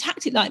use a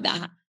tactic like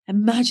that,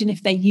 imagine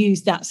if they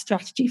use that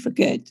strategy for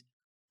good.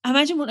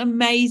 Imagine what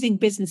amazing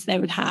business they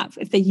would have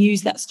if they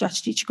use that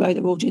strategy to grow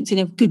their audience in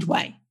a good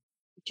way.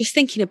 Just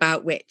thinking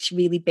about which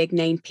really big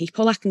name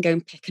people I can go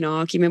and pick an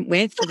argument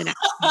with for the next.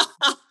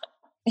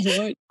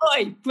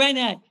 Oi,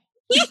 Brenna.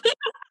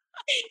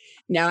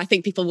 No, I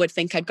think people would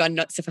think I'd gone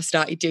nuts if I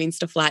started doing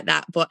stuff like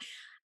that. But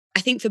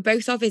I think for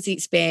both of us,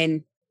 it's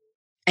been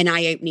an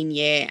eye-opening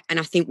year. And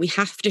I think we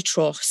have to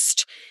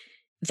trust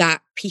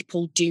that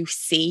people do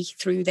see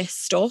through this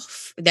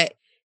stuff. That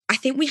I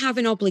think we have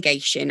an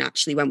obligation,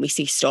 actually, when we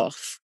see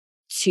stuff,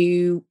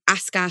 to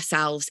ask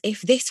ourselves,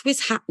 if this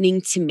was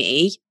happening to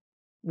me,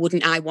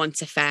 wouldn't I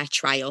want a fair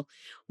trial?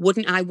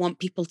 Wouldn't I want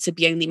people to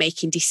be only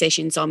making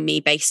decisions on me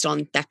based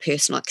on their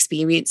personal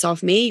experience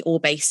of me, or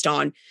based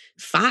on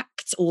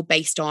facts, or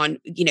based on,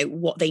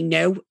 what they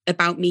know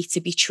about me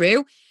to be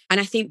true? And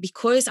I think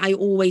because I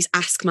always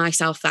ask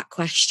myself that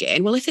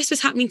question, well, if this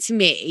was happening to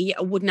me,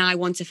 wouldn't I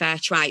want a fair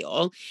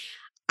trial?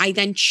 I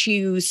then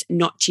choose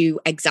not to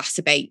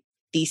exacerbate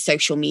these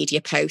social media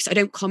posts. I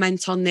don't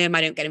comment on them. I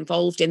don't get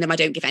involved in them. I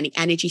don't give any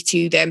energy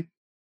to them.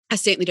 I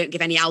certainly don't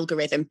give any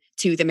algorithm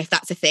to them, if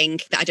that's a thing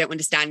that I don't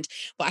understand,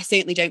 but I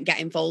certainly don't get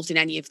involved in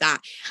any of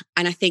that.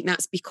 And I think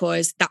that's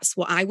because that's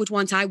what I would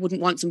want. I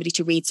wouldn't want somebody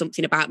to read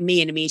something about me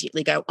and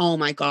immediately go, oh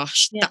my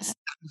gosh, that's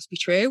must be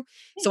true.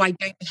 So I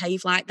don't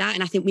behave like that.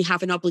 And I think we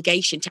have an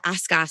obligation to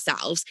ask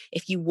ourselves,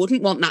 if you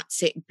wouldn't want that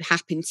to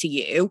happen to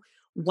you,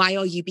 why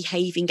are you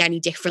behaving any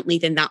differently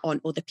than that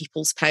on other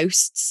people's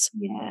posts?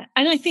 Yeah.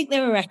 And I think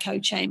there are echo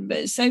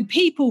chambers. So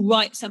people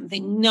write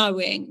something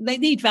knowing they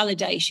need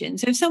validation.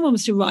 So if someone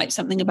was to write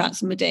something about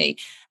somebody,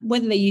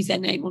 whether they use their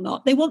name or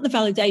not, they want the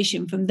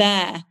validation from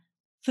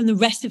the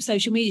rest of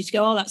social media to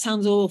go, oh, that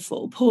sounds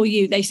awful. Poor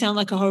you. They sound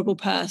like a horrible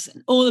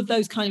person. All of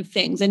those kind of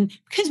things. And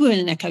because we're in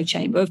an echo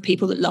chamber of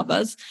people that love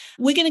us,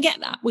 we're going to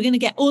get that. We're going to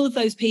get all of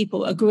those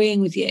people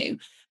agreeing with you.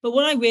 But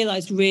what I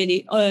realized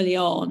really early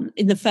on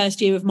in the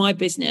first year of my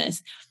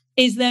business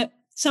is that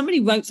somebody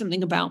wrote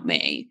something about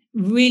me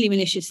really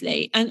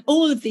maliciously. And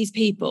all of these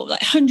people,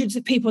 like hundreds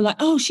of people, like,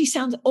 oh, she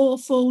sounds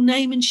awful,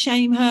 name and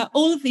shame her,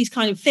 all of these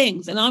kind of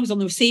things. And I was on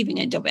the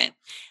receiving end of it.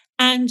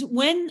 And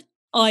when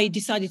I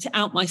decided to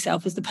out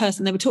myself as the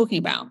person they were talking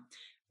about,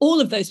 all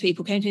of those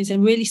people came to me and said,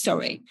 I'm really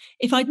sorry.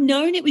 If I'd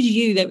known it was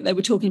you that they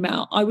were talking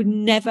about, I would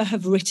never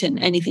have written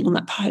anything on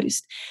that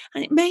post.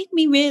 And it made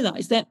me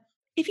realize that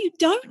if you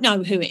don't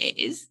know who it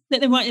is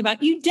that they're writing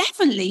about, you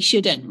definitely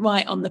shouldn't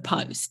write on the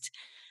post.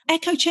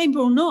 Echo chamber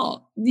or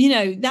not,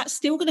 that's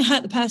still going to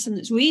hurt the person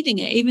that's reading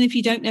it, even if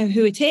you don't know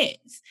who it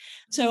is.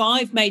 So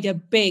I've made a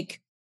big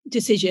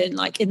decision,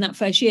 like in that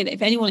first year, that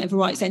if anyone ever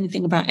writes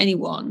anything about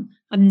anyone,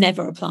 I'm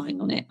never applying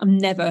on it. I'm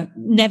never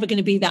going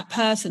to be that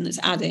person that's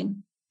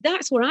adding.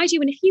 That's what I do.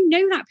 And if you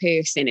know that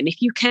person and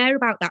if you care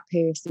about that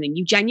person and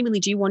you genuinely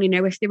do want to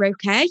know if they're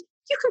okay,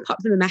 you can pop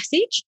them a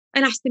message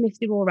and ask them if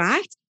they're all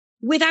right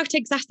without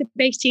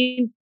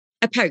exacerbating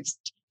a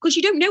post. Because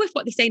you don't know if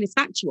what they're saying is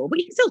factual, but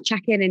you can still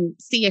check in and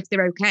see if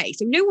they're okay.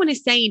 So no one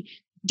is saying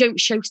don't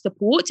show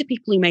support to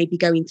people who may be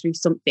going through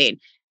something.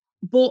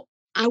 But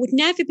I would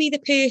never be the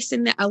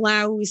person that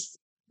allows,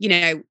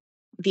 the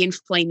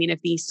inflaming of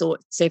these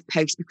sorts of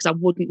posts, because I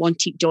wouldn't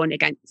want it done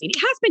against me. It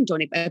has been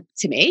done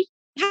to me.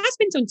 It has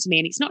been done to me,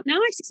 and it's not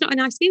nice. It's not a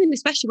nice feeling,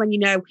 especially when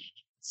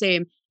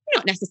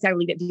not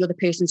necessarily that the other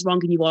person's wrong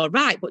and you are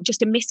right, but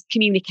just a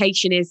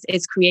miscommunication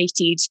is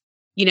created,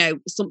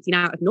 something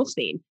out of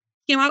nothing.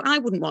 I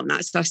wouldn't want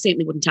that, so I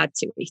certainly wouldn't add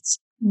to it.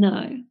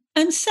 No.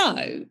 And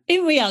so,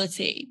 in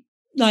reality,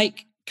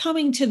 like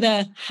coming to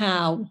the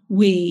how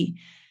we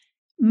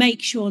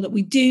make sure that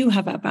we do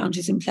have our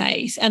boundaries in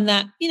place, and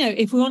that,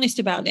 if we're honest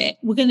about it,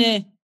 we're going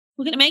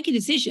to make a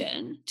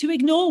decision to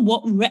ignore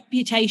what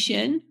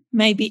reputation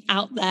may be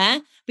out there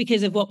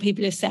because of what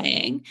people are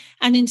saying,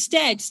 and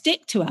instead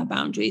stick to our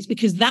boundaries,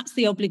 because that's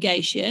the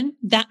obligation.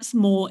 That's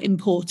more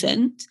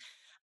important.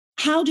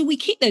 How do we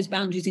keep those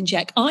boundaries in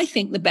check? I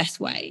think the best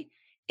way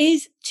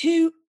is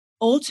to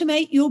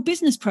automate your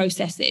business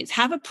processes.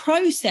 Have a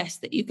process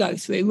that you go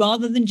through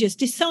rather than just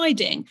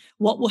deciding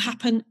what will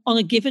happen on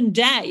a given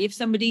day if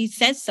somebody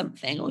says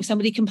something or if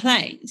somebody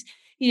complains.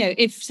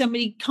 If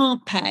somebody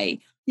can't pay,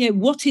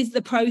 what is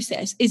the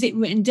process? Is it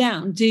written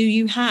down? Do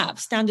you have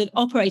standard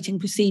operating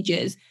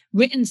procedures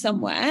written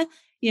somewhere?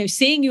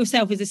 Seeing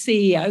yourself as a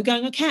CEO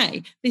going,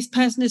 okay, this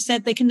person has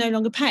said they can no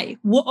longer pay.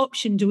 What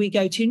option do we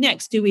go to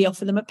next? Do we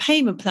offer them a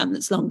payment plan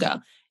that's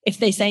longer? If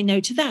they say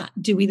no to that,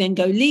 do we then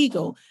go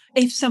legal?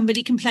 If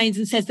somebody complains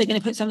and says they're going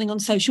to put something on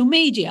social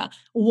media,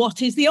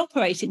 what is the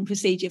operating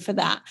procedure for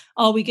that?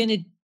 Are we going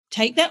to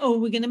take that, or are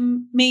we going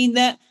to mean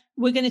that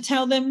we're going to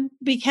tell them,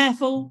 be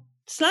careful,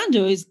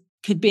 slander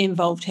could be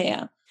involved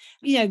here?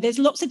 There's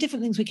lots of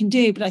different things we can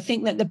do, but I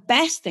think that the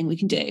best thing we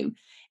can do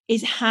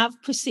is have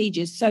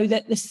procedures so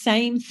that the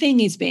same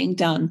thing is being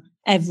done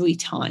every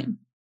time.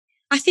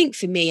 I think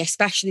for me,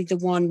 especially the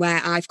one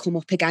where I've come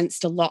up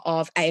against a lot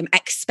of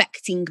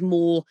expecting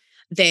more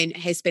than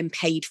has been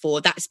paid for,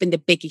 that's been the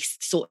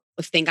biggest sort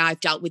of thing I've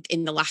dealt with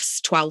in the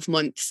last 12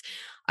 months.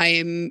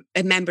 A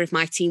member of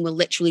my team will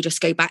literally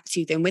just go back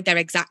to them with their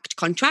exact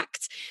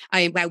contract,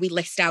 where we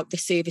list out the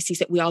services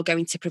that we are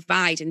going to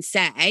provide and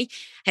say,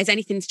 has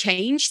anything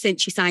changed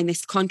since you signed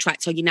this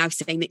contract? Or are you now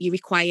saying that you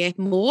require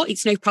more?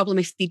 It's no problem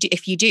if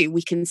you do,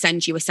 we can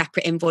send you a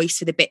separate invoice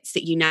for the bits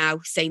that you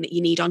now saying that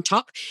you need on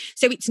top.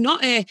 So it's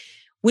not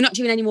we're not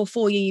doing any more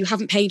for you, you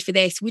haven't paid for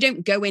this. We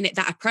don't go in at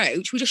that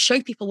approach. We just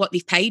show people what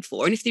they've paid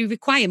for. And if they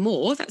require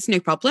more, that's no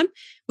problem.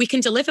 We can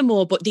deliver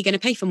more, but they're going to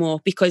pay for more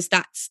because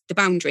that's the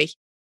boundary.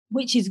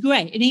 Which is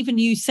great. And even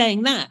you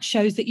saying that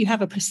shows that you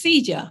have a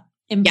procedure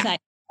in place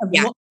of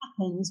what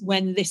happens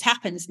when this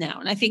happens now.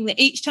 And I think that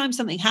each time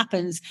something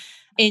happens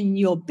in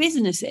your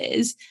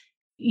businesses,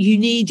 you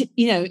need,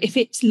 if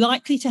it's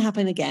likely to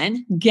happen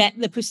again, get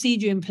the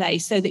procedure in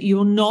place so that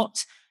you're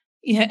not,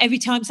 every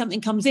time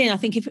something comes in. I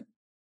think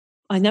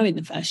I know in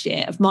the first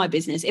year of my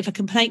business, if a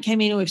complaint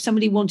came in or if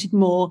somebody wanted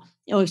more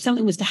or if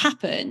something was to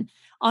happen,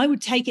 I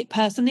would take it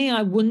personally.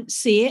 I wouldn't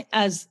see it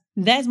as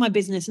there's my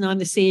business and I'm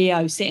the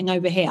CEO sitting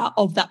over here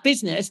of that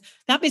business.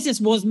 That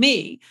business was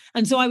me.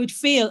 And so I would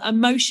feel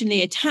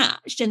emotionally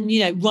attached and,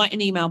 write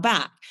an email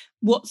back.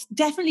 What's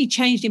definitely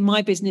changed in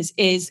my business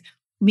is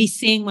me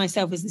seeing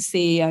myself as the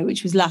CEO,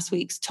 which was last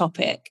week's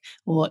topic,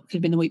 or it could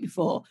have been the week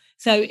before.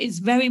 So it's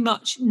very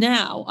much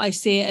now I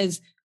see it as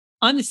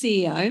I'm the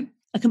CEO,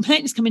 a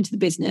complaint has come into the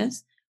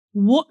business.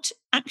 what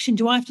action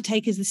do I have to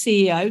take as the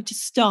CEO to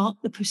start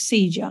the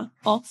procedure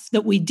off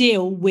that we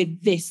deal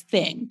with this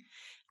thing?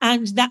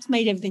 And that's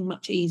made everything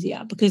much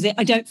easier because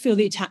I don't feel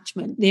the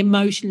attachment, the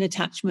emotional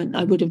attachment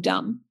I would have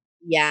done.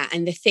 Yeah.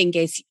 And the thing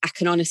is, I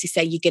can honestly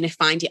say you're going to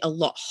find it a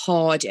lot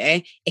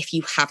harder if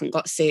you haven't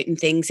got certain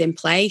things in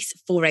place.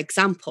 For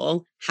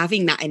example,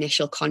 having that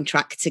initial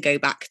contract to go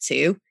back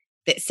to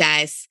that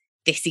says,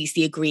 this is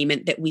the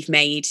agreement that we've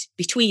made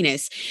between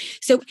us.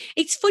 So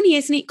it's funny,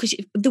 isn't it? Because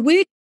the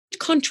word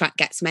contract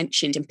gets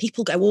mentioned and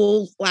people go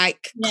all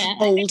like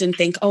cold and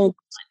think, oh,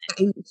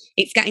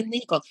 it's getting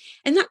legal.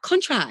 And that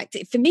contract,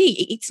 for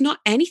me, it's not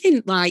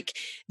anything like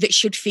that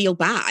should feel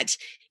bad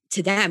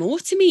to them or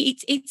to me.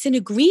 It's an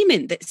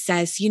agreement that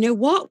says, you know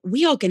what,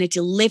 we are going to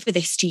deliver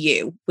this to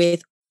you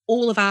with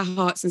all of our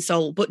hearts and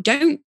soul, but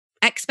don't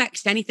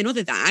expect anything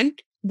other than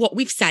what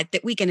we've said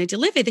that we're going to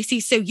deliver. This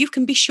is so you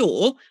can be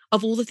sure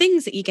of all the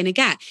things that you're going to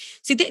get.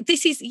 So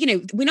this is,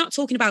 we're not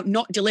talking about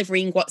not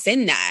delivering what's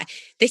in there.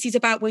 This is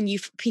about when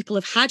people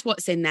have had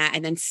what's in there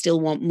and then still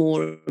want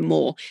more and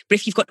more. But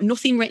if you've got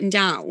nothing written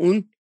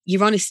down,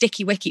 you're on a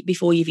sticky wicket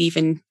before you've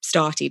even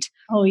started.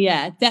 Oh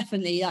yeah,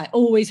 definitely. I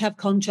always have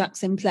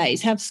contracts in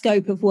place, have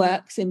scope of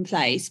works in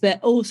place,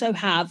 but also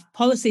have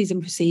policies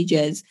and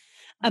procedures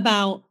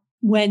about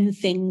when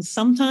things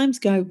sometimes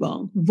go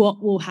wrong,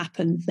 what will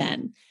happen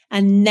then,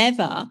 and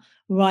never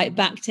write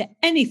back to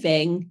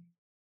anything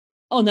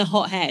on a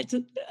hot head.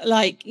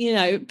 Like,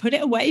 put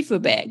it away for a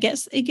bit, get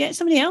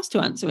somebody else to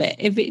answer it.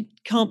 If it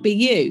can't be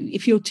you,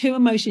 if you're too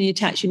emotionally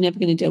attached, you're never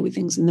going to deal with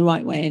things in the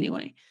right way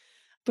anyway.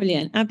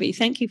 Brilliant. Abby,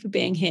 thank you for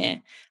being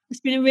here.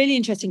 It's been a really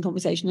interesting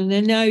conversation. And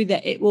I know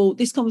that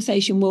this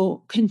conversation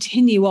will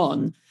continue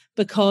on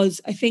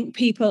because I think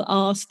people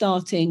are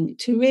starting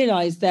to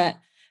realize that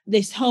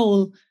this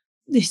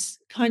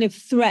kind of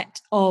threat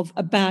of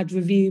a bad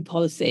review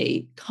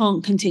policy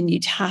can't continue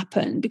to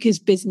happen because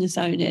business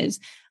owners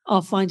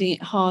are finding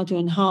it harder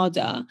and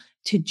harder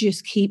to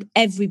just keep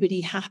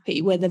everybody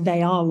happy, whether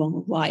they are wrong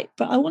or right.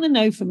 But I want to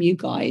know from you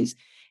guys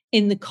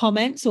in the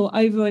comments or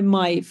over in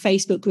my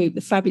Facebook group,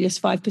 the Fabulous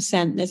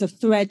 5%, there's a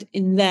thread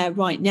in there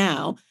right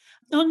now.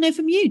 I want to know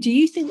from you, do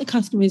you think the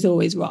customer is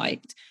always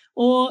right?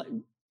 Or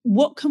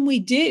what can we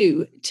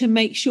do to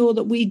make sure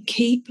that we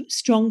keep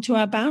strong to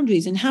our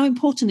boundaries? And how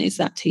important is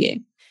that to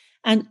you?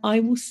 And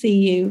I will see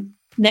you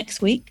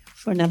next week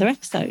for another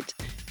episode.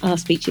 I'll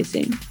speak to you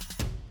soon.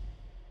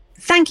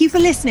 Thank you for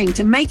listening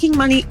to Making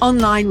Money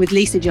Online with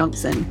Lisa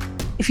Johnson.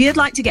 If you'd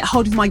like to get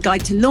hold of my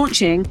guide to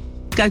launching,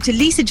 go to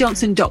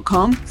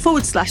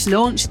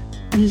lisajohnson.com/launch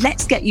and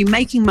let's get you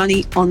making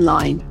money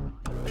online.